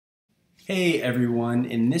Hey everyone,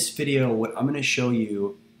 in this video what I'm going to show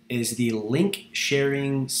you is the link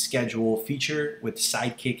sharing schedule feature with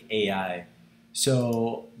Sidekick AI.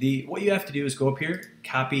 So what you have to do is go up here,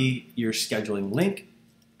 copy your scheduling link,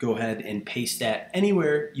 go ahead and paste that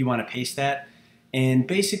anywhere you want to paste that. And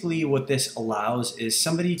basically what this allows is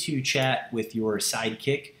somebody to chat with your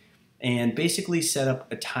sidekick and basically set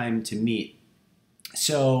up a time to meet.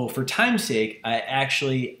 So for time's sake, I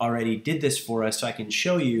actually already did this for us so I can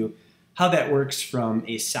show you how that works from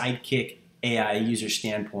a Sidekick AI user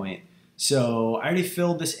standpoint. So I already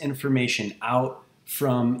filled this information out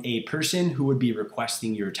from a person who would be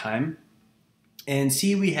requesting your time. And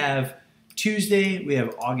see, we have Tuesday, we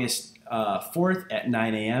have August 4th at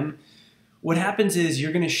 9 a.m. What happens is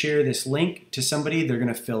you're going to share this link to somebody, they're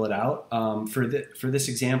going to fill it out. For this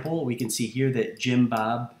example, we can see here that Jim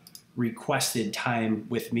Bob requested time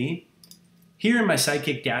with me. Here in my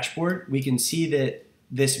Sidekick dashboard, we can see that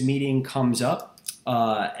this meeting comes up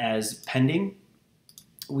as pending.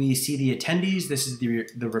 We see the attendees. This is the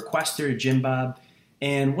requester, Jim Bob.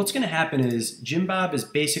 And what's going to happen is Jim Bob is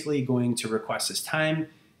basically going to request this time.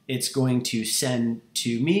 It's going to send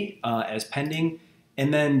to me as pending.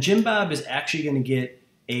 And then Jim Bob is actually going to get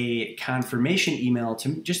a confirmation email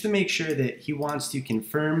just to make sure that he wants to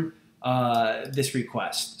confirm this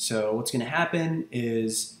request. So what's going to happen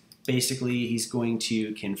is basically he's going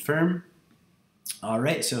to confirm. All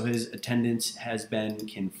right, so his attendance has been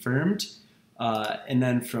confirmed. And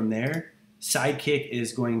then from there, Sidekick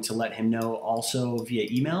is going to let him know also via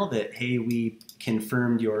email that, hey, we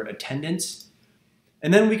confirmed your attendance.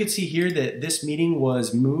 And then we could see here that this meeting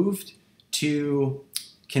was moved to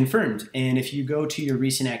confirmed. And if you go to your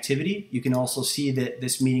recent activity, you can also see that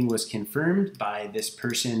this meeting was confirmed by this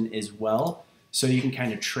person as well. So you can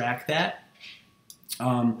kind of track that.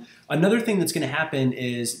 Another thing that's going to happen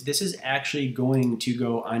is this is actually going to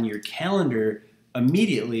go on your calendar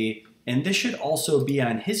immediately, and this should also be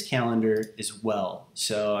on his calendar as well.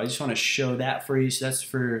 So I just want to show that for you. So that's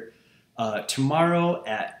for tomorrow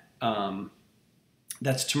at 9.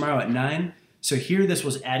 So here this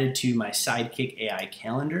was added to my Sidekick AI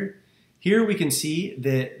calendar. Here we can see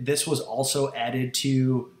that this was also added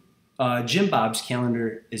to Jim Bob's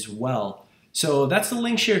calendar as well. So that's the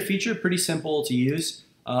link share feature, pretty simple to use.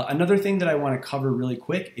 Another thing that I want to cover really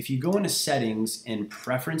quick, if you go into settings and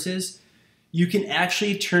preferences, you can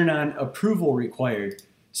actually turn on approval required.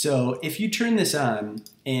 So if you turn this on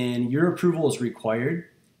and your approval is required,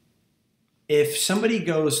 if somebody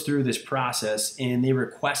goes through this process and they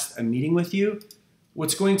request a meeting with you,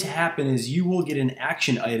 what's going to happen is you will get an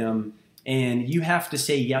action item and you have to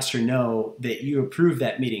say yes or no that you approve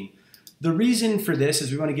that meeting. The reason for this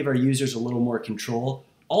is we want to give our users a little more control.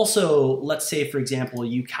 Also, let's say, for example,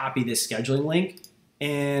 you copy this scheduling link,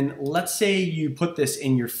 and let's say you put this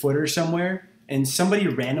in your footer somewhere, and somebody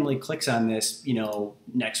randomly clicks on this,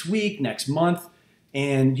 next week, next month,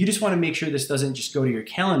 and you just want to make sure this doesn't just go to your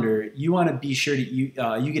calendar. You want to be sure that you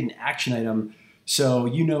get an action item so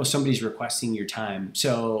you know somebody's requesting your time.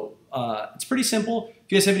 So it's pretty simple.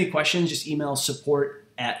 If you guys have any questions, just email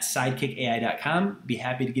support@sidekickai.com. Be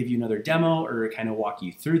happy to give you another demo or kind of walk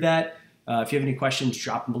you through that. If you have any questions,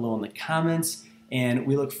 drop them below in the comments, and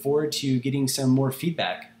we look forward to getting some more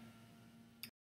feedback.